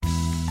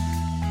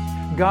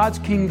God's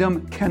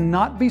kingdom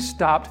cannot be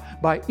stopped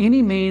by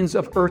any means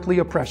of earthly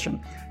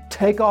oppression.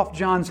 Take off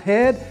John's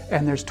head,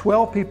 and there's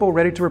 12 people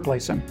ready to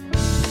replace him.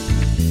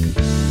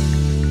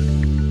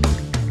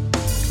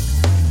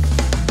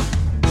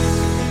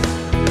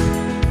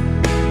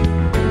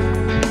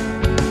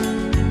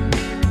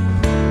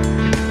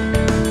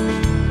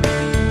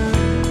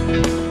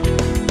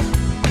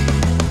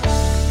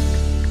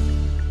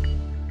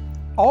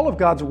 All of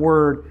God's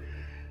Word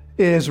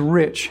is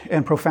rich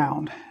and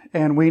profound.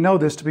 And we know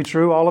this to be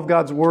true. All of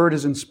God's Word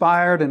is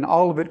inspired and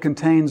all of it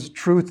contains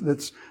truth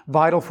that's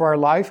vital for our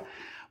life.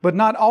 But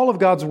not all of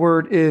God's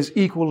Word is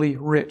equally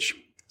rich.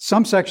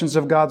 Some sections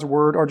of God's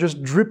Word are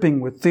just dripping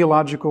with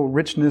theological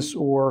richness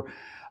or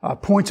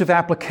points of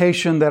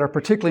application that are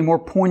particularly more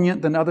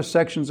poignant than other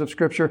sections of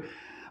Scripture.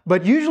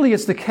 But usually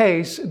it's the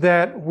case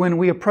that when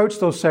we approach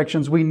those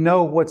sections, we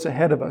know what's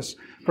ahead of us.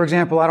 For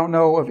example, I don't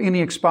know of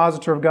any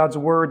expositor of God's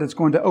Word that's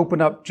going to open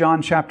up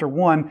John chapter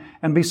 1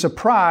 and be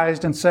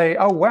surprised and say,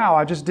 oh wow,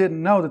 I just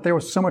didn't know that there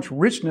was so much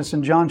richness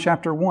in John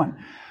chapter 1.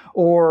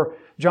 Or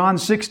John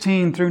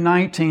 16 through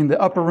 19,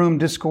 the upper room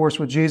discourse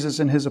with Jesus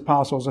and His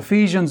apostles.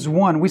 Ephesians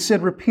 1, we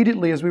said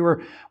repeatedly as we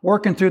were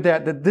working through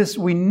that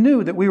we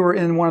knew that we were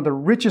in one of the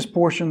richest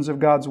portions of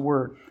God's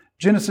Word.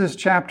 Genesis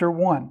chapter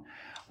 1.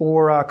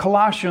 Or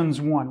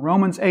Colossians 1,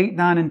 Romans 8,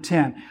 9, and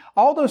 10.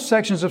 All those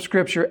sections of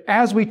Scripture,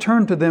 as we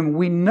turn to them,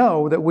 we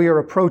know that we are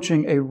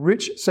approaching a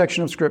rich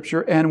section of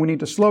Scripture and we need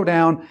to slow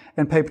down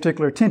and pay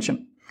particular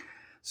attention.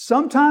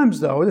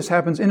 Sometimes, though, this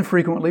happens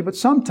infrequently, but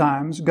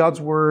sometimes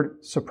God's Word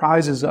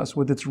surprises us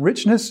with its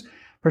richness,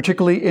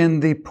 particularly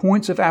in the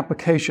points of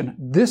application.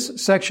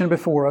 This section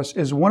before us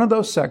is one of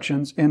those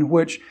sections in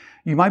which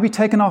you might be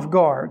taken off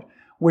guard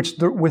with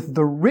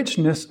the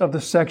richness of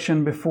the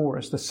section before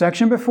us. The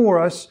section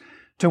before us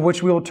to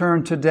which we will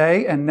turn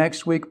today and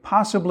next week,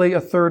 possibly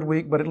a third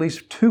week, but at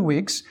least 2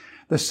 weeks.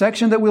 The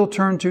section that we'll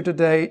turn to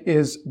today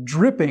is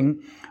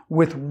dripping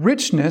with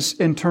richness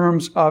in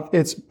terms of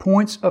its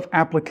points of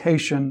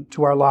application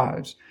to our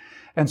lives.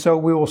 And so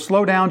we will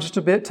slow down just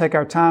a bit, take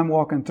our time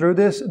walking through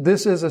this.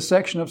 This is a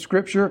section of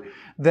Scripture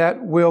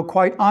that will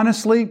quite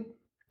honestly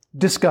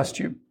disgust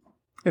you.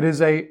 It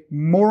is a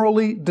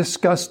morally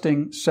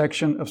disgusting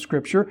section of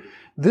Scripture.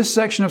 This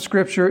section of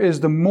Scripture is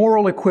the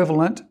moral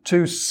equivalent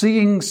to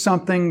seeing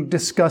something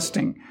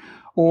disgusting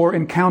or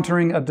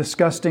encountering a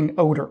disgusting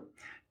odor.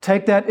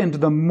 Take that into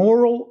the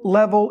moral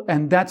level,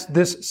 and that's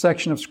this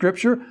section of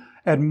Scripture.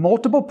 At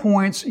multiple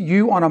points,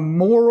 you on a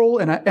moral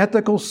and an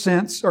ethical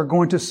sense are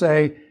going to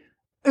say,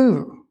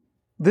 ooh,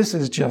 this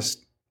is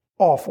just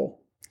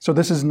awful. So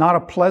this is not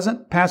a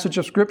pleasant passage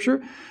of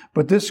Scripture,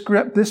 but this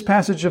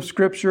passage of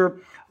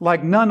Scripture,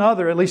 like none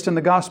other, at least in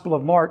the Gospel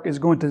of Mark, is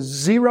going to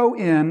zero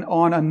in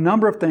on a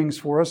number of things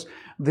for us.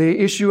 The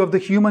issue of the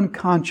human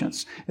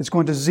conscience. It's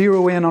going to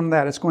zero in on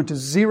that. It's going to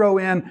zero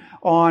in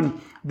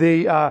on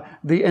the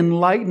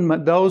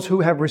enlightenment, those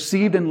who have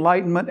received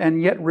enlightenment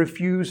and yet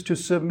refuse to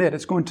submit.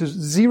 It's going to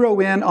zero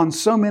in on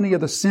so many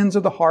of the sins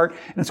of the heart,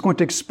 and it's going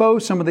to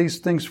expose some of these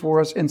things for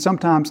us in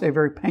sometimes a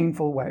very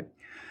painful way.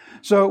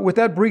 So with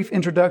that brief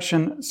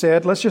introduction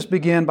said, let's just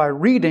begin by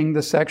reading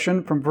the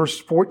section from verse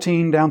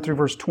 14 down through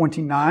verse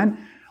 29.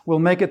 We'll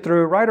make it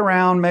through right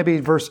around maybe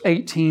verse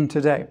 18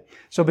 today.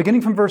 So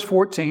beginning from verse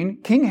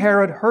 14, King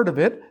Herod heard of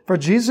it, for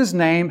Jesus'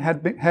 name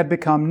had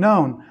become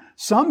known.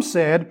 Some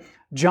said,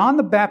 John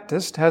the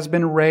Baptist has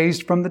been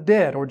raised from the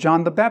dead, or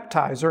John the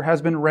Baptizer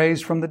has been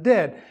raised from the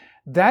dead.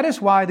 That is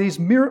why these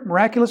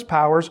miraculous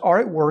powers are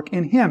at work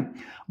in him.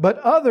 But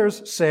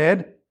others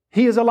said,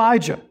 he is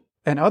Elijah.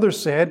 And others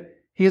said,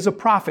 he is a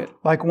prophet,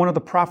 like one of the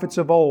prophets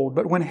of old.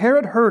 But when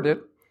Herod heard it,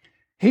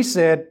 he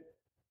said,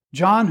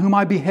 John, whom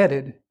I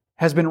beheaded,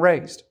 has been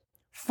raised.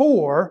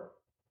 For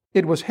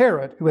it was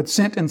Herod who had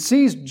sent and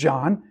seized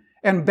John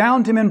and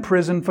bound him in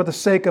prison for the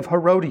sake of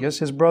Herodias,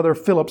 his brother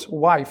Philip's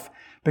wife,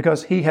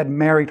 because he had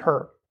married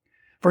her.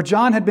 For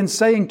John had been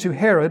saying to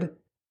Herod,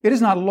 it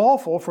is not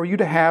lawful for you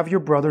to have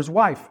your brother's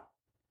wife.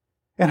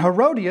 And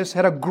Herodias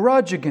had a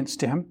grudge against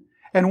him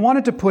and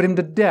wanted to put him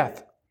to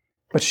death,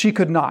 but she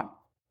could not.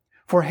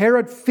 For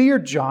Herod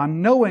feared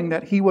John, knowing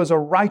that he was a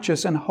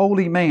righteous and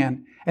holy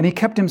man, and he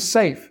kept him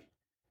safe.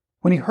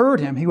 When he heard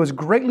him, he was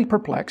greatly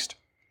perplexed,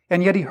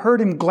 and yet he heard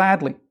him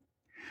gladly.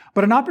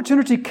 But an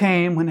opportunity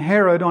came when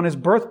Herod, on his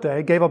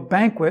birthday, gave a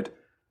banquet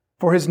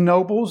for his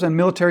nobles and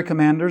military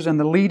commanders and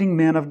the leading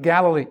men of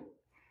Galilee.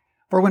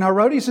 For when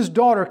Herodias'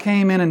 daughter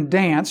came in and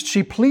danced,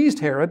 she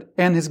pleased Herod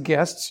and his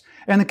guests,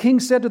 and the king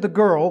said to the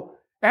girl,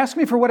 ask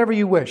me for whatever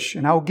you wish,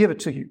 and I will give it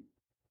to you.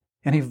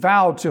 And he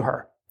vowed to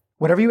her,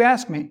 whatever you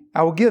ask me,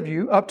 I will give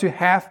you up to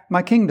half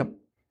my kingdom.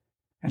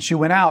 And she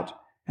went out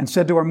and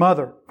said to her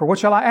mother, for what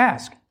shall I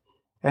ask?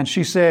 And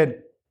she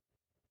said,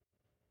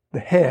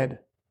 the head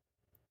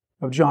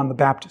of John the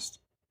Baptist.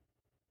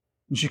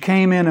 And she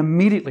came in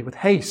immediately with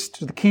haste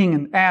to the king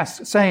and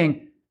asked,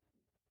 saying,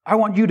 I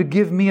want you to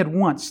give me at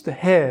once the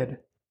head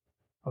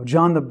of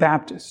John the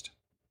Baptist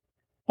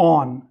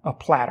on a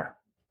platter.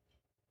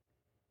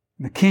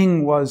 And the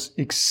king was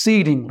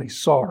exceedingly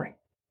sorry.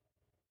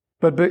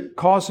 But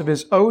because of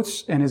his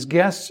oaths and his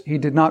guests, he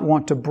did not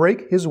want to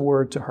break his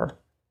word to her.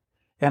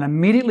 And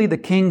immediately the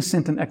king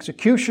sent an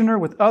executioner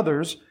with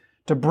others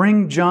to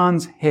bring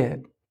John's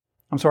head.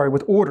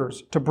 With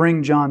orders to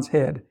bring John's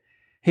head.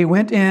 He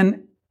went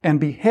in and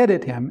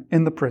beheaded him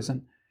in the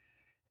prison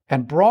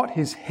and brought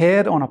his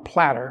head on a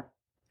platter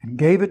and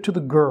gave it to the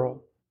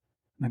girl.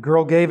 And the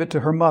girl gave it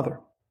to her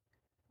mother.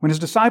 When his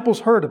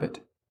disciples heard of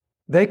it,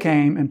 they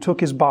came and took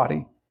his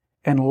body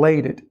and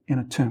laid it in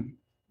a tomb.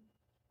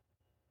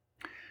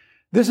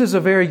 This is a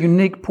very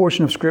unique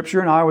portion of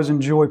Scripture, and I always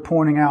enjoy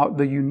pointing out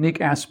the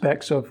unique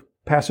aspects of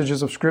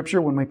passages of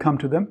Scripture when we come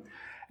to them.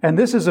 And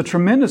this is a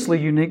tremendously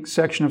unique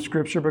section of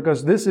Scripture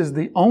because this is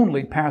the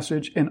only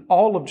passage in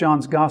all of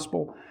John's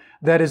Gospel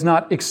that is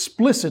not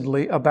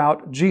explicitly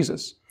about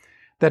Jesus,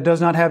 that does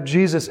not have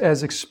Jesus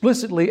as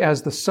explicitly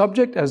as the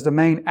subject, as the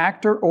main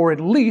actor, or at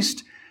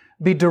least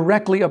be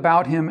directly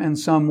about him in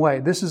some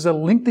way. This is a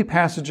lengthy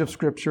passage of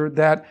Scripture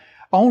that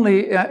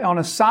only on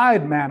a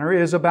side manner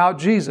is about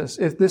Jesus.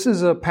 If this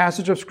is a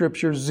passage of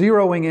Scripture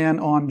zeroing in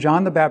on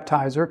John the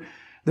Baptizer,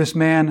 this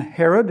man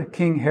Herod,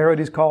 King Herod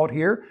he's called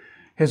here,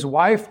 his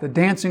wife, the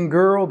dancing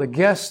girl, the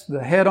guest,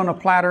 the head on a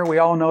platter. We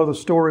all know the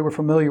story. We're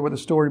familiar with the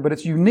story, but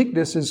its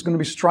uniqueness is going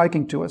to be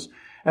striking to us.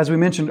 As we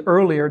mentioned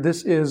earlier,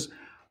 this is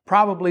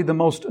probably the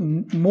most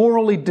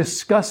morally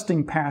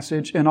disgusting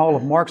passage in all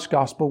of Mark's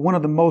Gospel, one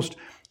of the most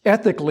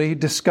ethically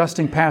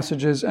disgusting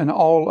passages in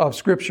all of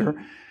Scripture.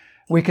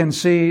 We can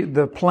see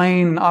the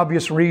plain and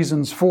obvious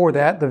reasons for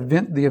that,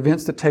 the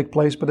events that take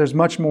place, but there's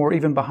much more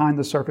even behind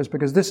the surface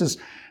because this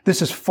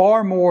is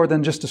far more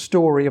than just a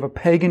story of a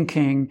pagan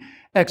king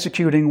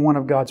executing one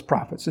of God's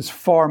prophets. It's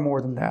far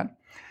more than that.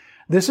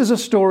 This is a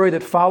story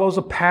that follows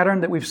a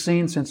pattern that we've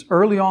seen since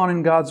early on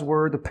in God's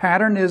Word. The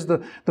pattern is the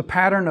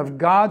pattern of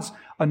God's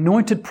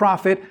anointed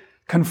prophet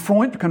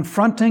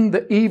confronting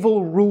the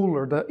evil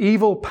ruler, the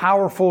evil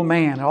powerful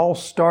man. It all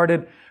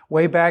started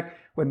way back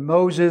when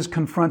Moses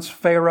confronts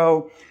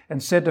Pharaoh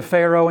and said to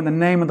Pharaoh, in the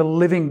name of the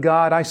living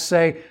God, I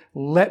say,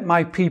 let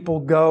my people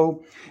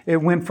go. It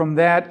went from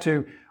that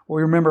to,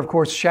 we remember, of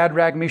course,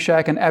 Shadrach,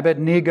 Meshach, and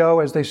Abednego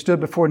as they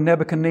stood before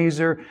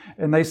Nebuchadnezzar,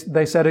 and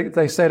they said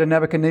to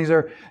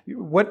Nebuchadnezzar,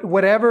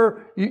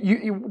 whatever,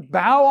 you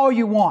bow all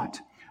you want,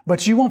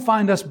 but you won't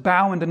find us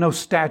bowing to no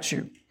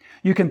statue.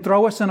 You can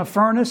throw us in a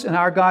furnace and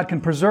our God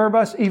can preserve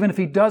us. Even if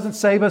He doesn't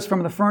save us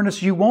from the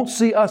furnace, you won't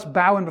see us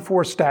bowing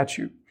before a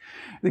statue.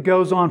 It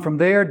goes on from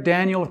there.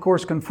 Daniel, of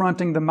course,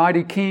 confronting the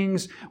mighty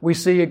kings. We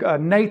see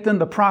Nathan,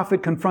 the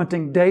prophet,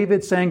 confronting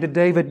David, saying to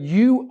David,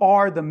 you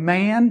are the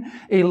man.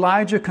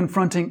 Elijah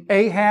confronting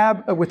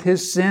Ahab with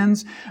his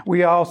sins.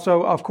 We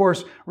also, of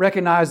course,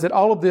 recognize that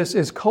all of this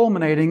is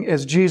culminating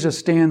as Jesus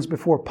stands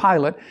before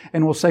Pilate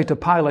and will say to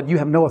Pilate, you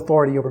have no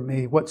authority over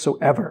me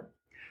whatsoever,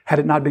 had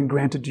it not been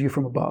granted to you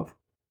from above.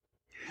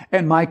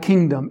 And my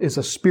kingdom is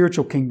a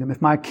spiritual kingdom. If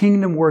my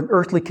kingdom were an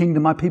earthly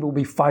kingdom, my people would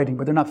be fighting,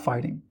 but they're not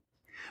fighting.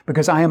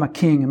 Because I am a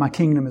king and my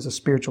kingdom is a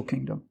spiritual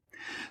kingdom.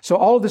 So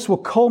all of this will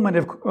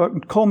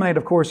culminate,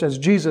 of course, as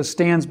Jesus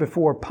stands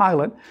before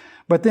Pilate.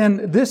 But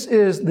then this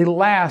is the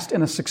last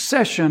in a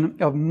succession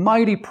of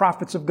mighty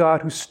prophets of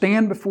God who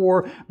stand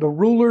before the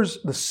rulers,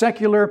 the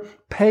secular,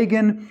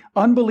 pagan,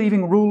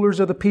 unbelieving rulers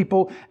of the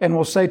people, and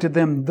will say to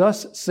them,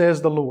 thus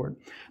says the Lord.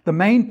 The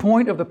main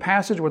point of the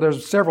passage, well,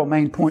 there's several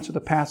main points of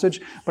the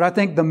passage, but I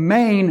think the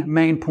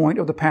main point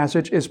of the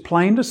passage is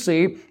plain to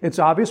see. It's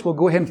obvious. We'll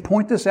go ahead and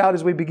point this out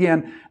as we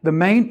begin. The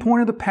main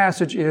point of the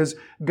passage is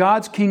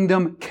God's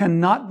kingdom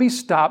cannot be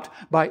stopped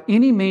by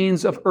any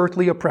means of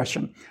earthly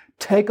oppression.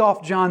 Take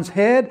off John's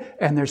head,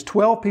 and there's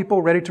 12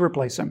 people ready to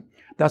replace him.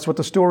 That's what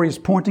the story is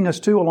pointing us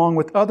to, along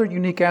with other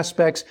unique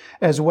aspects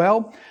as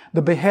well.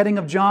 The beheading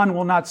of John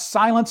will not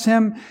silence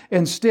him.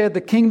 Instead,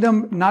 the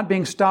kingdom not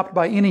being stopped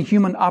by any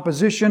human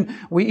opposition.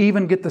 We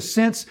even get the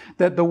sense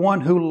that the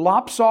one who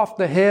lops off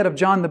the head of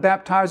John the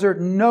Baptizer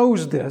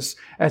knows this,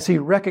 as he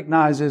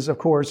recognizes, of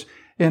course,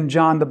 in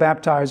John the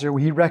Baptizer,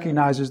 he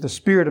recognizes the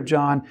spirit of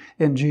John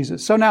in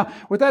Jesus. So now,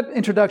 with that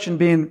introduction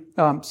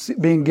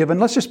being given,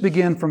 let's just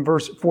begin from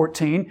verse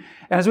 14.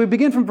 And as we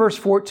begin from verse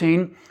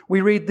 14,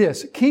 we read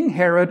this, King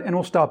Herod, and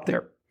we'll stop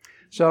there.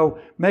 So,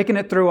 making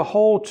it through a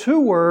whole 2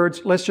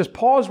 words, let's just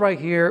pause right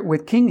here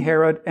with King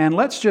Herod, and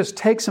let's just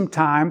take some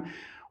time.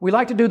 We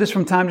like to do this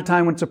from time to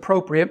time when it's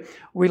appropriate.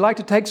 We like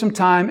to take some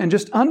time and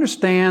just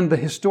understand the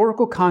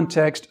historical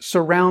context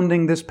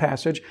surrounding this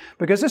passage,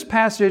 because this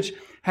passage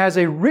has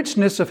a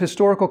richness of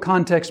historical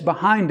context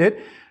behind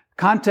it,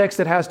 context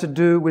that has to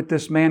do with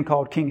this man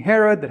called King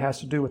Herod, that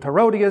has to do with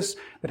Herodias,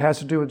 that has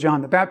to do with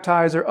John the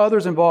Baptizer,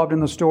 others involved in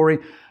the story.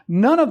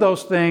 None of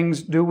those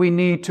things do we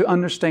need to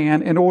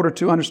understand in order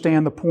to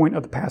understand the point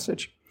of the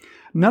passage.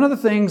 None of the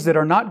things that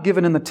are not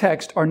given in the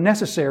text are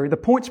necessary. The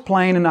point's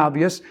plain and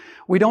obvious.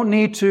 We don't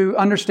need to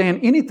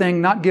understand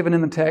anything not given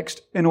in the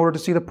text in order to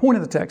see the point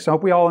of the text. I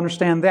hope we all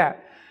understand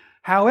that.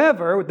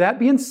 However, with that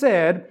being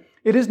said,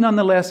 it is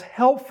nonetheless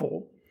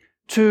helpful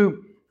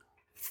to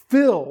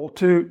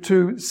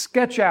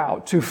sketch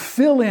out, to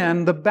fill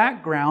in the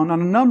background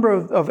on a number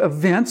of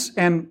events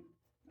and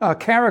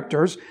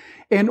characters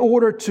in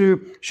order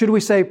to, should we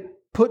say,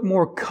 put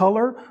more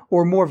color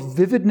or more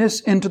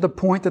vividness into the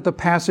point that the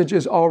passage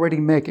is already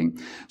making.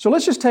 So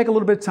let's just take a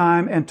little bit of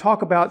time and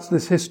talk about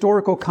this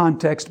historical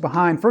context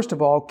behind, first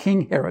of all,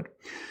 King Herod.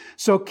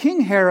 So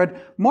King Herod,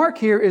 Mark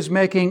here is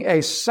making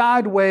a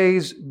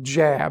sideways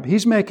jab.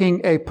 He's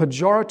making a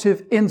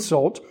pejorative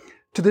insult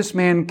to this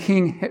man,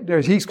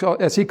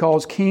 as he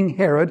calls King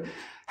Herod.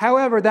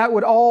 However, that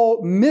would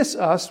all miss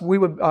us.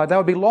 That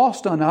would be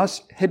lost on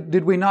us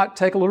did we not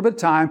take a little bit of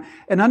time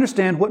and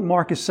understand what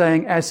Mark is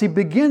saying as he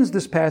begins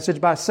this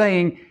passage by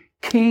saying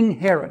King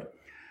Herod.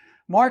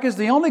 Mark is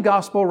the only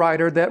gospel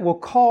writer that will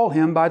call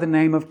him by the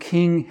name of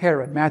King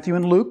Herod. Matthew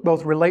and Luke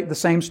both relate the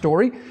same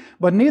story,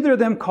 but neither of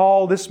them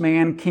call this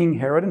man King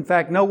Herod. In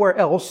fact, nowhere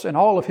else in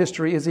all of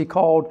history is he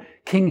called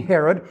King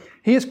Herod.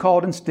 He is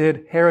called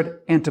instead Herod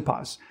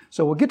Antipas.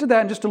 So we'll get to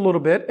that in just a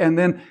little bit, and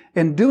then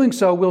in doing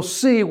so, we'll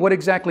see what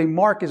exactly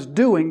Mark is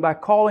doing by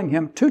calling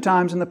him 2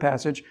 times in the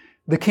passage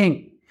the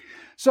king.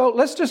 So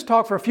let's just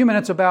talk for a few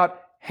minutes about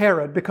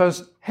Herod,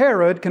 because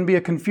Herod can be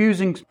a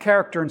confusing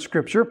character in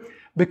Scripture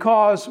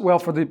because, well,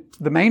 for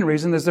the main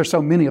reason is there's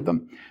so many of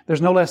them.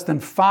 There's no less than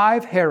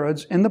 5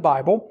 Herods in the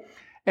Bible,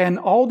 and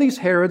all these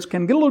Herods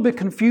can get a little bit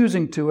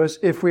confusing to us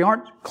if we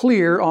aren't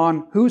clear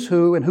on who's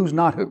who and who's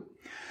not who.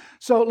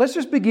 So let's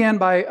just begin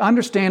by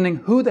understanding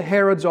who the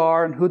Herods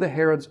are and who the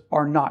Herods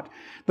are not.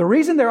 The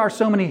reason there are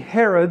so many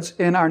Herods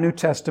in our New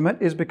Testament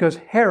is because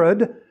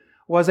Herod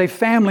was a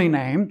family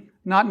name,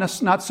 not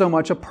so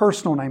much a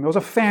personal name. It was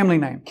a family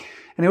name.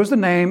 And it was the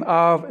name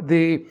of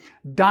the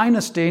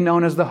dynasty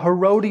known as the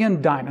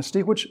Herodian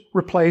dynasty, which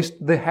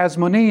replaced the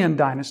Hasmonean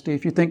dynasty.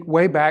 If you think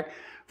way back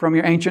from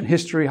your ancient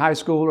history, high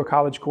school or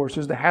college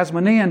courses, the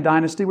Hasmonean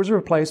dynasty was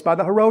replaced by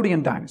the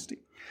Herodian dynasty.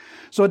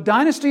 So a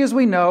dynasty, as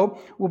we know,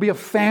 will be a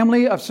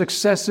family of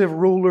successive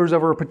rulers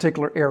over a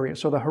particular area.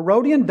 So the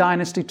Herodian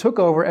dynasty took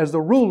over as the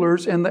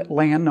rulers in the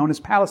land known as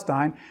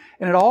Palestine,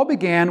 and it all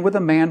began with a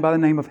man by the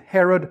name of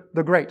Herod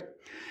the Great.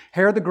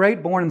 Herod the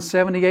Great, born in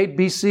 78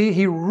 BC,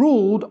 he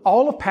ruled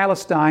all of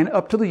Palestine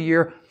up to the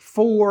year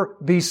 4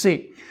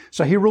 BC.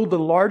 So he ruled the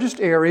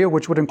largest area,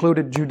 which would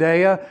include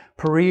Judea,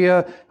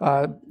 Perea,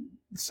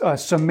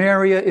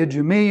 Samaria,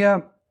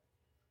 Idumea,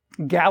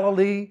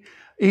 Galilee,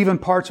 even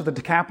parts of the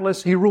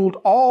Decapolis. He ruled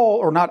all,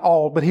 or not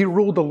all, but he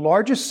ruled the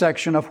largest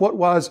section of what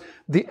was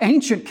the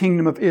ancient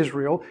kingdom of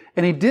Israel.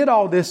 And he did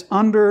all this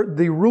under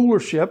the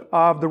rulership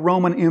of the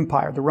Roman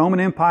Empire. The Roman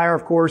Empire,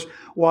 of course,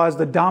 was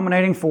the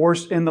dominating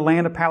force in the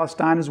land of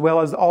Palestine as well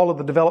as all of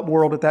the developed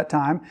world at that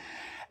time.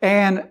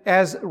 And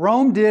as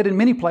Rome did in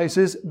many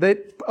places, they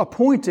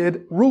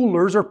appointed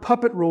rulers or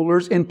puppet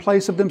rulers in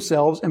place of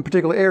themselves in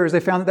particular areas. They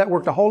found that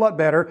worked a whole lot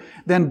better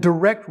than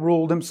direct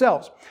rule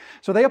themselves.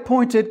 So they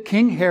appointed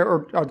King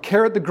Herod, or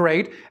Herod the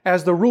Great,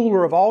 as the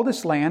ruler of all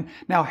this land.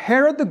 Now,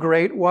 Herod the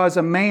Great was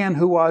a man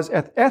who was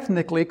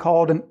ethnically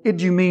called an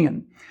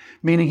Idumean,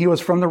 meaning he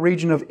was from the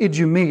region of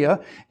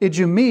Idumea.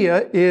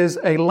 Idumea is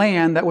a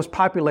land that was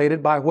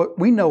populated by what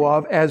we know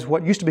of as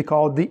what used to be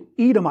called the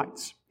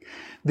Edomites.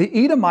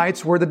 The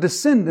Edomites were the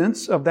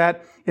descendants of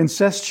that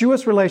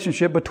incestuous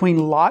relationship between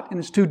Lot and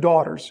his 2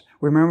 daughters.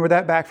 Remember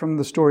that back from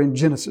the story in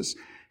Genesis.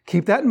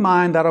 Keep that in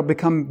mind. That'll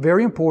become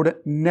very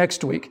important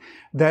next week.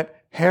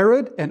 That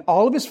Herod and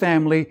all of his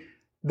family,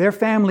 their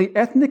family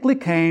ethnically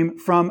came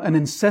from an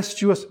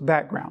incestuous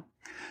background.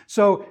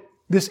 So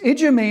this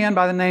Idumean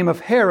by the name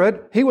of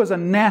Herod, he was a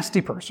nasty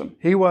person.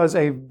 He was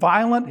he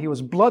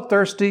was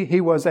bloodthirsty.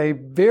 He was a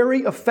very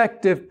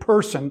effective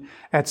person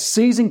at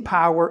seizing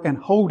power and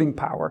holding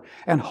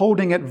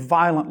it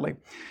violently.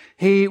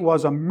 He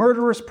was a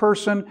murderous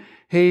person.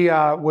 He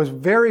was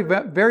very,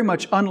 very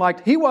much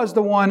unliked. He was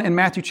the one in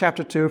Matthew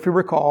chapter 2, if you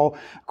recall,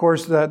 of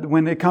course, that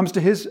when it comes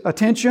to his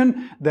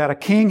attention that a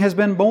king has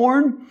been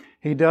born,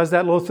 he does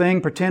that little thing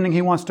pretending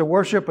he wants to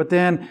worship, but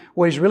then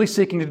what he's really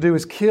seeking to do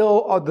is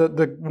kill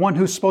the one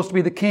who's supposed to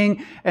be the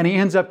king, and he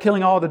ends up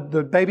killing all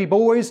the baby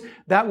boys.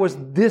 That was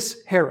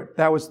this Herod.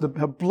 That was the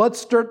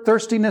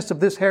bloodthirstiness of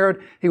this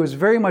Herod. He was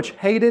very much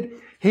hated.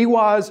 He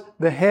was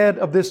the head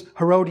of this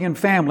Herodian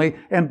family,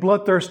 and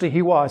bloodthirsty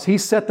he was. He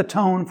set the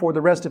tone for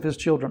the rest of his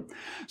children.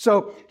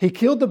 So he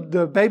killed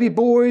the baby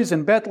boys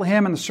in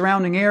Bethlehem and the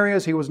surrounding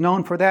areas. He was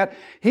known for that.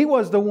 He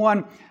was the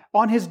one.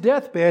 On his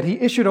deathbed, he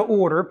issued an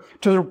order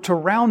to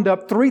round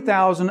up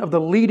 3,000 of the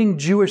leading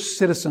Jewish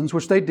citizens,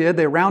 which they did.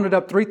 They rounded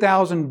up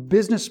 3,000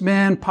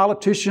 businessmen,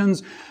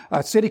 politicians,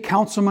 city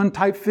councilmen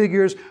type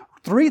figures,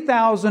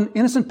 3,000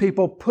 innocent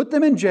people, put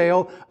them in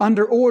jail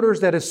under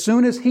orders that as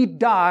soon as he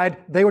died,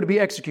 they were to be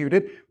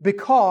executed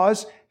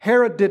because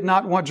Herod did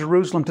not want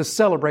Jerusalem to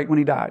celebrate when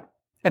he died.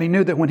 And he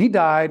knew that when he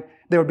died,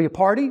 there would be a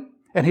party,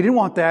 and he didn't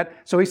want that.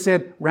 So he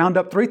said, round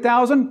up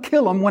 3,000,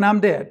 kill them when I'm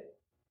dead.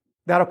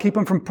 That'll keep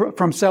them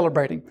from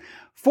celebrating.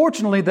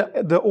 Fortunately,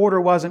 the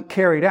order wasn't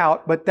carried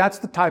out, but that's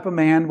the type of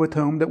man with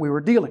whom that we were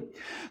dealing.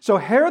 So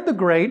Herod the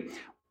Great,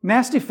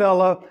 nasty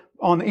fella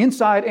on the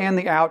inside and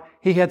the out,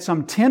 he had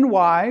some 10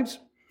 wives.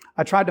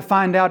 I tried to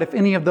find out if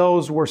any of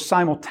those were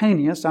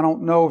simultaneous. I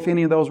don't know if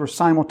any of those were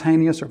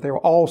simultaneous or if they were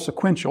all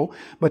sequential.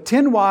 But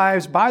 10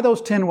 wives, by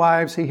those 10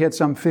 wives, he had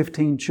some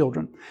 15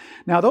 children.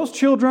 Now, those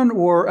children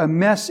were a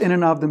mess in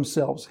and of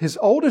themselves. His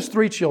oldest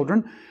 3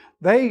 children,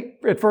 they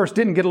at first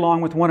didn't get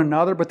along with one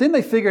another, but then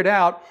they figured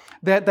out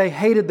that they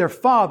hated their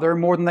father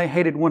more than they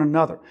hated one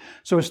another.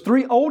 So his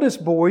 3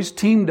 oldest boys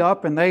teamed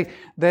up and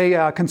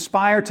they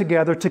conspired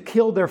together to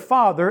kill their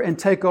father and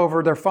take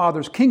over their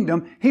father's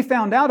kingdom. He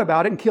found out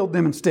about it and killed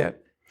them instead.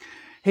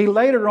 He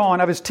later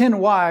on, of his 10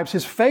 wives,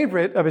 his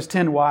favorite of his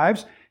 10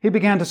 wives, he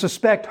began to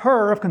suspect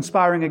her of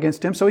conspiring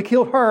against him. So he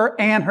killed her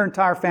and her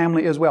entire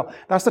family as well.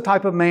 That's the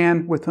type of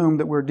man with whom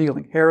that we're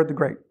dealing, Herod the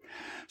Great.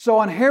 So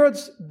on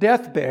Herod's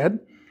deathbed,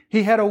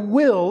 he had a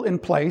will in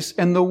place,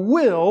 and the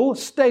will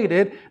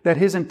stated that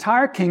his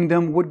entire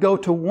kingdom would go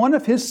to one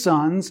of his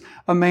sons,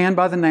 a man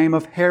by the name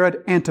of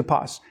Herod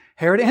Antipas.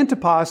 Herod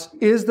Antipas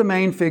is the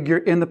main figure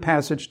in the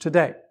passage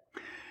today.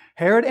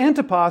 Herod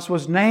Antipas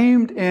was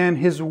named in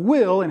his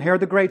will, in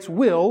Herod the Great's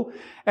will,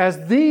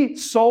 as the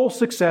sole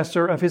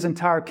successor of his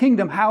entire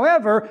kingdom.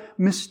 However,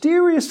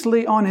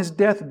 mysteriously on his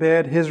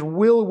deathbed, his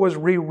will was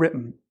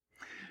rewritten.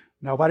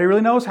 Nobody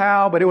really knows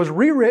how, but it was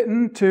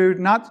rewritten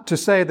to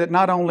say that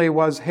not only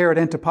was Herod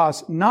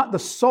Antipas not the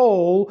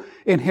sole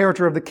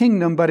inheritor of the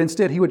kingdom, but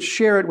instead he would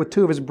share it with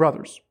 2 of his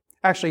brothers.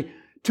 Actually,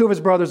 2 of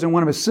his brothers and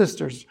one of his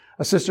sisters.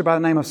 A sister by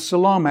the name of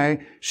Salome.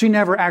 She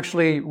never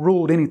actually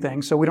ruled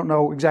anything, so we don't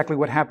know exactly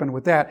what happened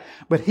with that.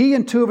 But he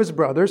and 2 of his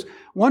brothers,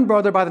 one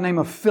brother by the name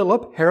of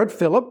Philip, Herod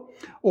Philip,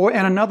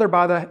 and another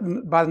by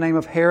the name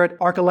of Herod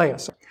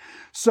Archelaus.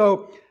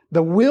 So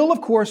the will,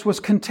 of course,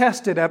 was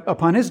contested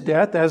upon his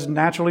death, as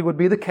naturally would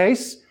be the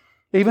case.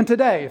 Even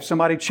today, if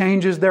somebody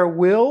changes their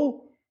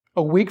will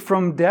a week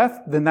from death,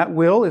 then that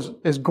will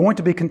is going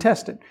to be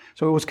contested.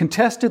 So it was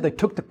contested. They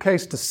took the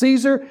case to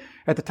Caesar.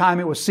 At the time,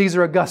 it was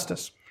Caesar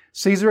Augustus.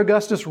 Caesar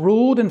Augustus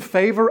ruled in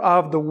favor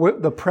of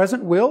the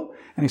present will,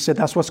 and he said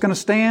that's what's going to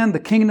stand. The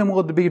kingdom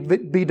will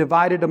be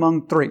divided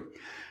among 3.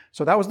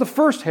 So that was the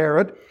first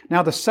Herod.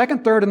 Now the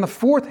second, third, and the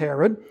fourth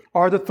Herod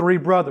are the 3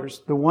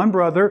 brothers. The one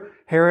brother,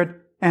 Herod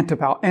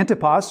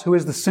Antipas, who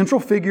is the central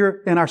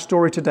figure in our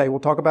story today. We'll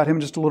talk about him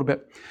in just a little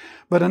bit.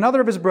 But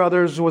another of his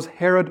brothers was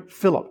Herod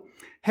Philip.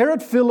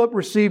 Herod Philip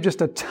received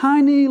just a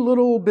tiny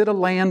little bit of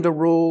land to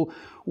rule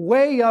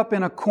way up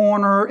in a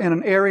corner in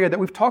an area that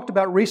we've talked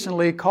about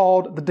recently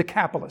called the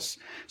Decapolis.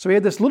 So he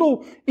had this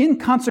little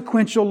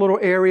inconsequential little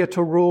area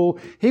to rule.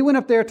 He went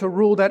up there to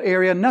rule that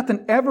area.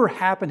 Nothing ever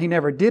happened. He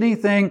never did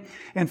anything.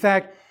 In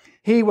fact,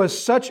 he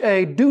was such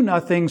a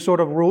do-nothing sort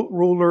of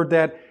ruler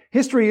that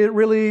history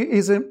really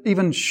isn't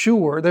even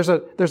sure.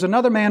 There's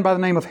another man by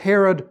the name of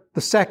Herod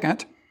II,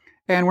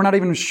 and we're not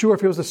even sure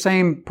if he was the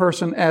same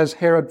person as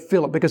Herod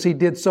Philip because he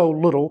did so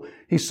little.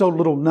 He's so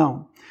little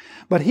known.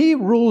 But he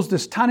rules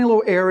this tiny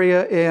little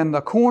area in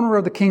the corner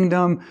of the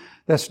kingdom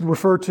that's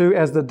referred to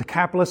as the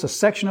Decapolis, a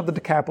section of the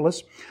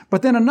Decapolis.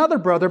 But then another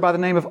brother by the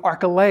name of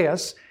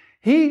Archelaus,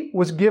 he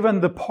was given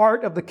the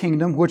part of the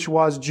kingdom which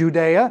was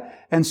Judea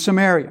and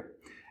Samaria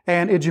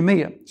and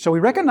Idumea. So we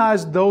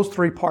recognize those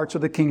 3 parts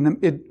of the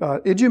kingdom,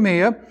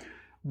 Idumea,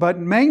 but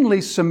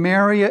mainly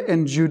Samaria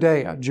and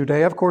Judea.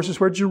 Judea, of course, is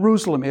where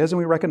Jerusalem is, and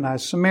we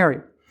recognize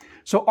Samaria.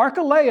 So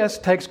Archelaus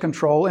takes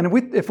control,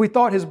 and if we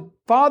thought his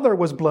father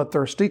was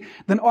bloodthirsty,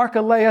 then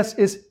Archelaus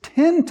is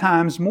 10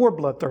 times more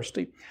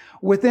bloodthirsty.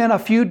 Within a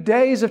few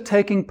days of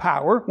taking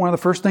power, one of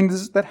the first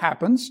things that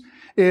happens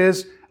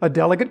is a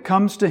delegate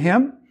comes to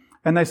him,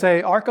 and they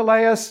say,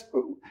 Archelaus,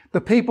 the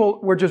people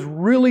were just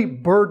really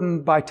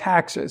burdened by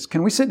taxes.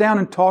 Can we sit down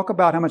and talk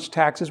about how much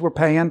taxes we're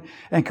paying?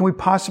 And can we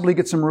possibly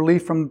get some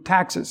relief from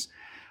taxes?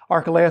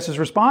 Archelaus'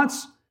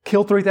 response,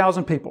 kill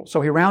 3,000 people.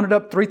 So he rounded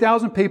up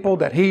 3,000 people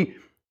that he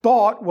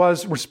thought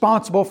was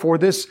responsible for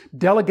this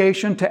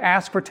delegation to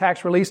ask for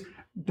tax relief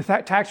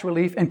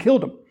and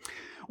killed them.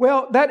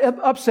 Well, that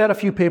upset a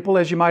few people,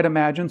 as you might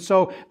imagine.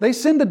 So they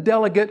send a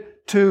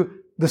delegate to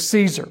the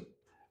Caesar.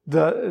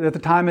 At the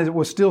time, it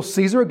was still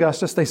Caesar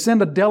Augustus. They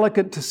send a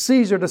delegate to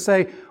Caesar to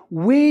say,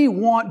 we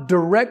want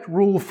direct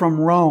rule from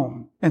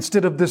Rome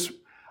instead of this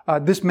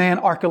man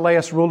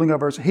Archelaus ruling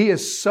over us. He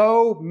is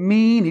so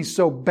mean. He's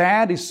so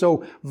bad. He's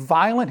so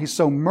violent. He's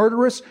so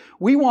murderous.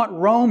 We want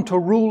Rome to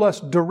rule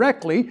us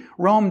directly.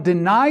 Rome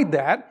denied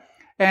that.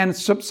 And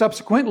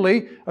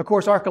subsequently, of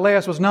course,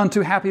 Archelaus was none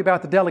too happy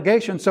about the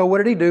delegation. So what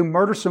did he do?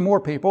 Murder some more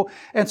people.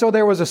 And so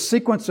there was a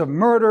sequence of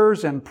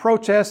murders and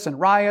protests and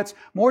riots,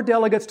 more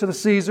delegates to the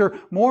Caesar,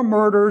 more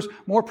murders,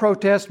 more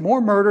protests,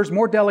 more murders,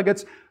 more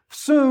delegates.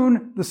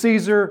 Soon, the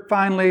Caesar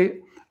finally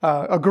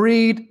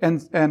agreed,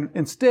 and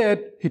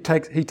instead he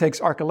takes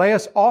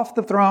Archelaus off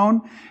the throne,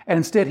 and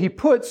instead he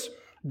puts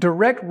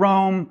direct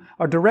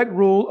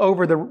rule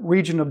over the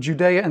region of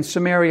Judea and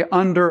Samaria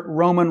under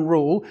Roman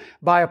rule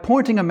by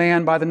appointing a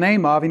man by the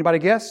name of, anybody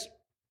guess?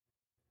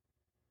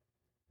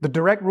 The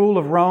direct rule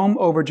of Rome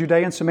over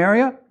Judea and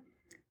Samaria?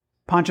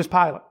 Pontius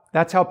Pilate.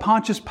 That's how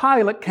Pontius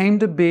Pilate came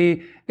to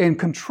be in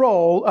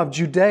control of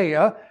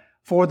Judea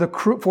for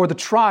the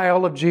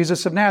trial of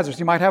Jesus of Nazareth.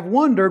 You might have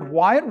wondered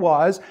why it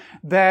was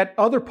that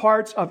other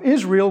parts of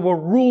Israel were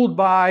ruled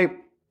by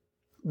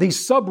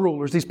these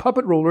sub-rulers, these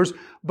puppet rulers,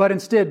 but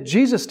instead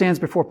Jesus stands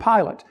before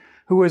Pilate,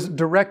 who is a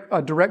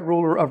direct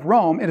ruler of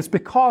Rome, and it's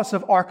because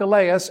of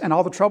Archelaus and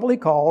all the trouble he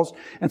caused.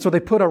 And so they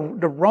put the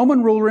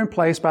Roman ruler in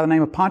place by the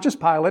name of Pontius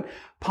Pilate.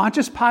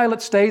 Pontius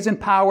Pilate stays in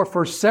power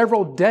for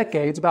several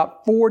decades,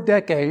 about 4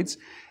 decades,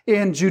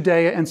 in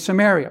Judea and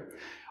Samaria.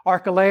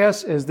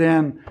 Archelaus is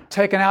then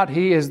taken out.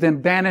 He is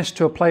then banished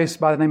to a place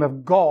by the name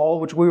of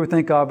Gaul, which we would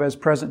think of as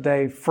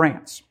present-day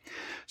France.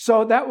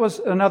 So that was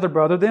another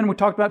brother. Then we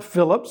talked about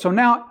Philip. So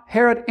now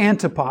Herod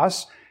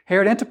Antipas.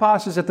 Herod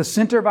Antipas is at the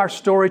center of our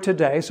story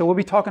today, so we'll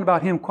be talking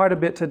about him quite a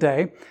bit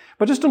today.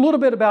 But just a little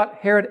bit about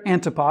Herod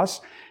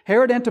Antipas.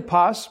 Herod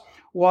Antipas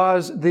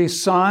was the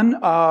son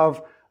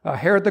of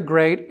Herod the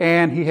Great,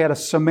 and he had a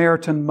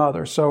Samaritan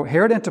mother. So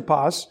Herod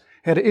Antipas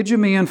had an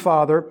Idumean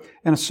father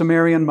and a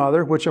Samaritan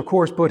mother, which of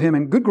course put him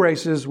in good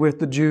graces with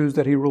the Jews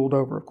that he ruled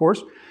over, of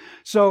course.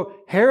 So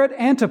Herod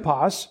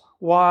Antipas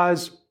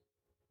was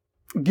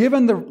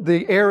given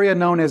the area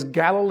known as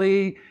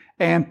Galilee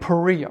and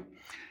Perea.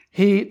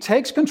 He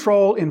takes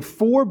control in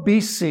 4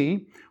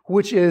 BC,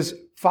 which is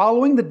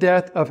following the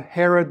death of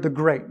Herod the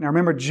Great. Now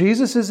remember,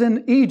 Jesus is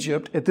in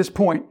Egypt at this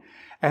point,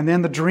 and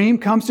then the dream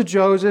comes to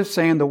Joseph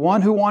saying, the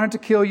one who wanted to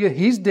kill you,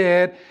 he's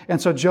dead.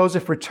 And so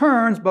Joseph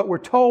returns, but we're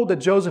told that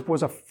Joseph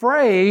was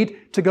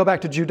afraid to go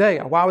back to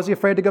Judea. Why was he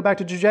afraid to go back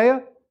to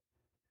Judea?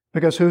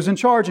 Because who's in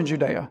charge in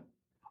Judea?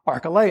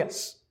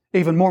 Archelaus,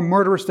 even more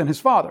murderous than his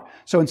father.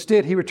 So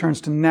instead, he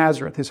returns to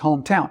Nazareth, his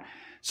hometown.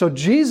 So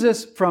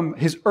Jesus, from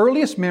his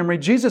earliest memory,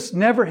 Jesus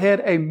never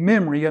had a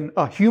memory,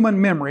 a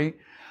human memory,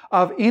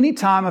 of any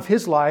time of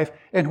his life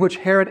in which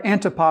Herod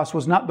Antipas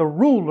was not the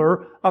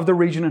ruler of the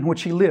region in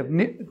which he lived.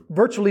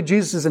 Virtually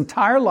Jesus'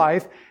 entire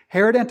life,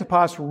 Herod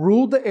Antipas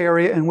ruled the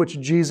area in which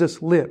Jesus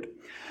lived.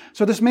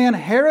 So this man,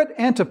 Herod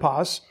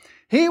Antipas,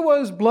 he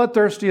was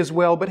bloodthirsty as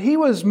well, but he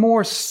was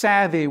more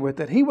savvy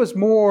with it. He was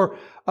more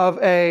of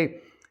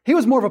a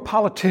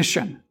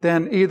politician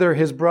than either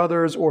his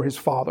brothers or his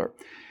father.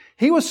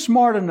 He was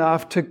smart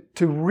enough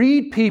to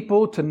read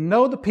people, to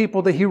know the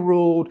people that he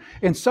ruled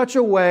in such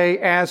a way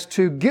as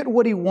to get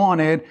what he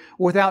wanted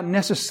without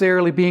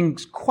necessarily being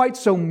quite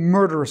so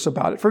murderous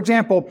about it. For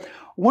example,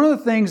 one of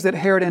the things that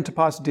Herod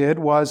Antipas did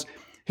was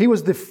he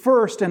was the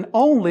first and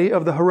only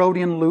of the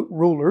Herodian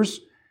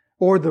rulers,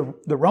 or the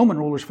Roman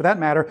rulers for that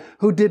matter,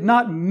 who did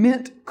not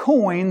mint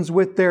coins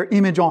with their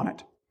image on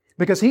it,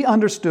 because he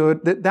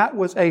understood that that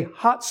was a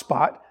hot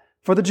spot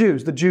for the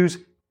Jews. The Jews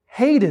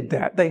hated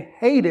that. They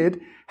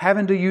hated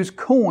having to use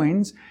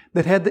coins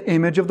that had the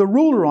image of the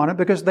ruler on it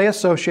because they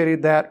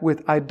associated that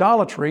with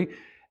idolatry,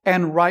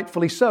 and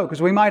rightfully so.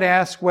 Because we might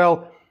ask,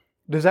 well,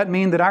 does that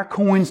mean that our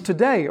coins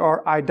today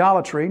are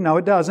idolatry? No,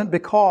 it doesn't,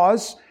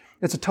 because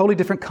it's a totally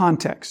different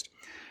context.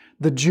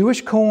 The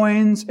Jewish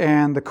coins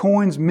and the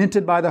coins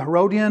minted by the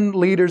Herodian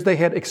leaders, they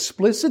had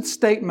explicit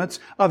statements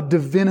of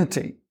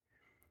divinity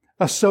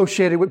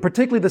associated with,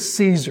 particularly the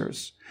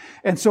Caesars.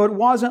 And so it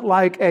wasn't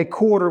like a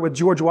quarter with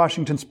George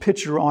Washington's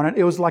picture on it.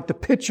 It was like the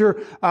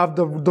picture of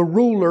the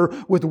ruler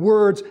with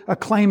words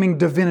acclaiming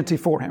divinity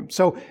for him.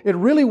 So it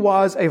really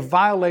was a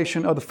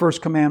violation of the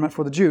first commandment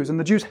for the Jews. And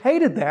the Jews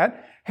hated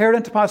that. Herod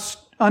Antipas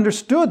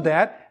understood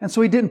that, and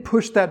so he didn't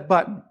push that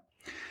button.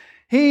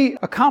 He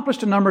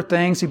accomplished a number of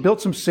things. He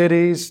built some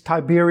cities.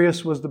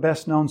 Tiberias was the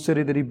best known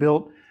city that he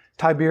built.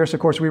 Tiberias, of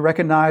course, we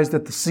recognize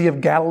that the Sea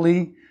of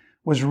Galilee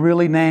was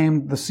really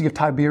named the Sea of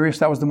Tiberias.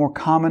 That was the more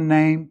common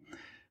name,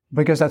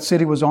 because that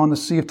city was on the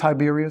Sea of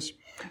Tiberias.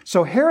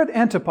 So Herod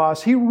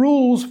Antipas, he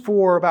rules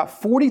for about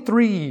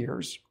 43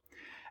 years.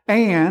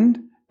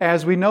 And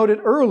as we noted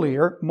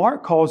earlier,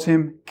 Mark calls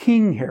him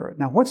King Herod.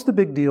 Now, what's the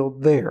big deal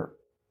there?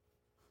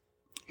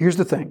 Here's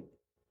the thing.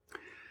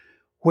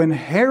 When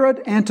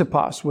Herod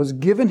Antipas was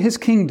given his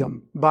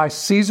kingdom by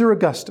Caesar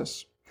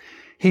Augustus,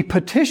 he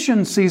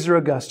petitioned Caesar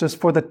Augustus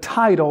for the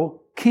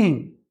title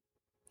king.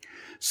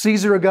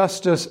 Caesar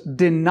Augustus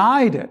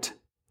denied it,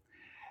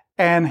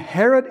 and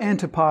Herod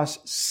Antipas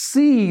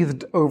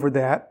seethed over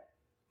that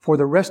for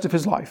the rest of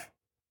his life.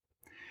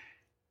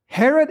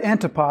 Herod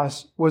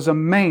Antipas was a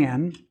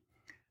man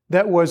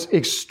that was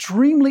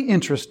extremely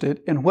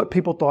interested in what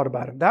people thought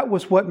about him. That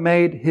was what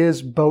made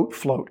his boat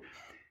float.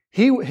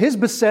 His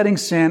besetting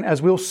sin,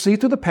 as we'll see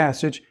through the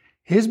passage,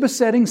 his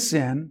besetting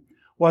sin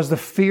was the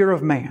fear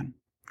of man.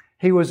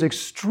 He was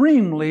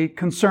extremely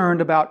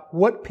concerned about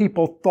what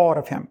people thought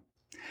of him.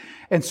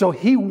 And so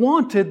he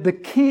wanted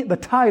the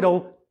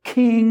title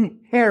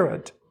King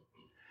Herod.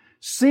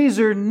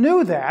 Caesar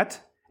knew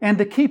that, and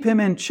to keep him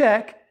in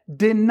check,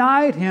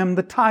 denied him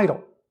the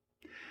title.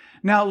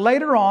 Now,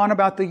 later on,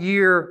 about the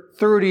year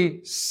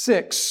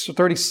 36 or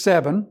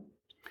 37,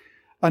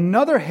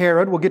 another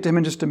Herod, we'll get to him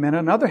in just a minute,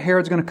 another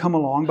Herod's going to come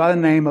along by the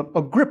name of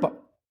Agrippa.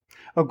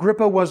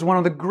 Agrippa was one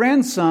of the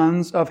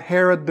grandsons of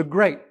Herod the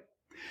Great.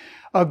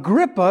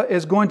 Agrippa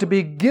is going to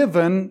be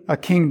given a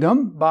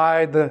kingdom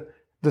by the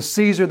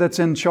Caesar that's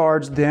in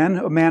charge then,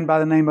 a man by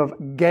the name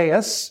of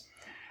Gaius.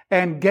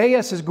 And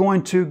Gaius is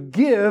going to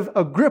give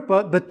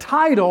Agrippa the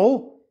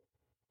title,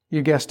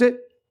 you guessed it,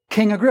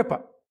 King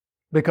Agrippa,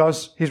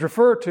 because he's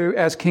referred to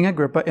as King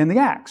Agrippa in the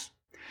Acts.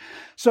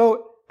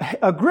 So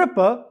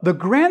Agrippa, the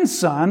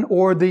grandson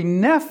or the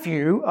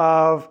nephew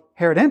of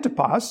Herod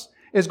Antipas,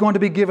 is going to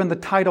be given the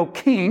title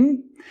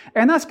king,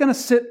 and that's going to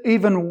sit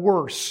even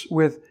worse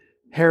with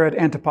Herod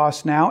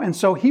Antipas now. And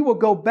so he will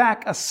go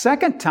back a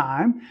second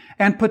time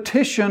and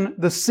petition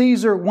the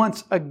Caesar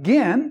once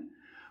again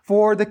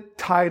for the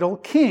title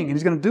king. And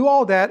he's going to do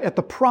all that at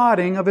the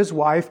prodding of his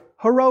wife,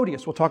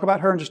 Herodias. We'll talk about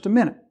her in just a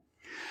minute.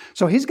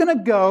 So he's going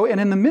to go, and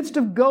in the midst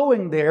of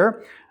going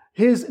there,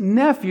 his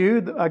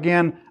nephew,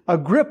 again,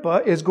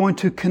 Agrippa, is going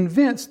to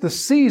convince the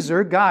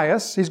Caesar,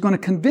 Gaius, he's going to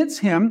convince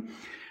him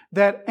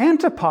that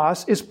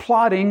Antipas is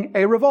plotting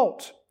a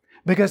revolt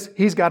because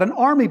he's got an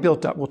army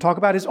built up. We'll talk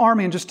about his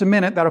army in just a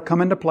minute. That'll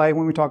come into play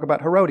when we talk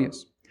about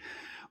Herodias.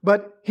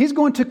 But he's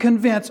going to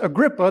convince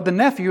Agrippa, the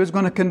nephew, is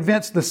going to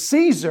convince the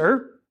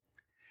Caesar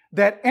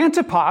that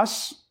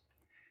Antipas,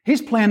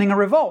 he's planning a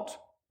revolt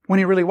when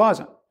he really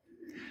wasn't.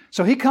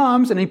 So he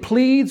comes and he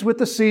pleads with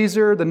the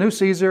Caesar, the new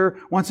Caesar,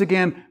 once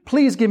again,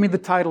 please give me the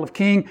title of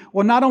king.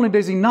 Well, not only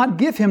does he not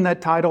give him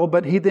that title,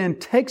 but he then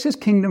takes his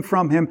kingdom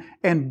from him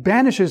and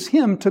banishes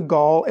him to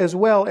Gaul as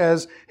well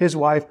as his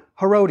wife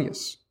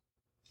Herodias.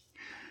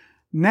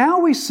 Now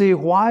we see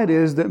why it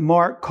is that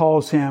Mark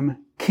calls him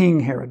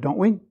King Herod, don't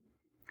we?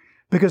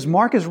 Because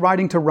Mark is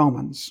writing to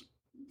Romans,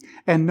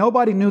 and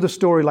nobody knew the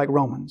story like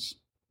Romans.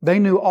 They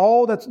knew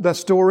all that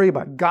story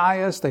about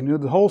Gaius. They knew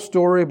the whole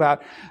story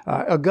about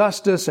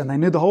Augustus, and they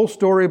knew the whole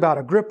story about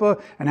Agrippa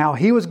and how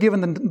he was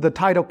given the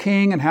title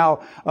king, and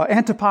how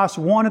Antipas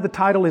wanted the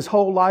title his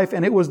whole life,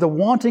 and it was the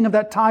wanting of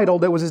that title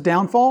that was his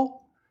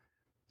downfall.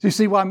 Do you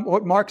see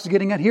what Mark's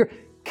getting at here?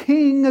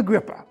 King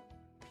Agrippa.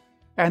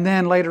 And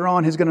then later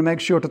on, he's going to make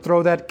sure to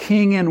throw that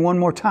king in one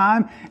more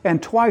time,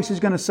 and twice he's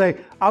going to say,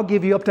 I'll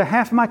give you up to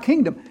half my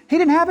kingdom. He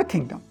didn't have a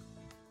kingdom.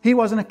 He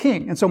wasn't a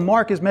king. And so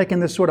Mark is making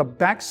this sort of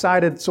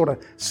back-sided sort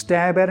of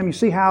stab at him. You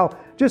see how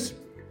just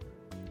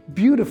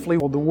beautifully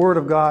the Word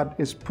of God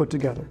is put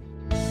together.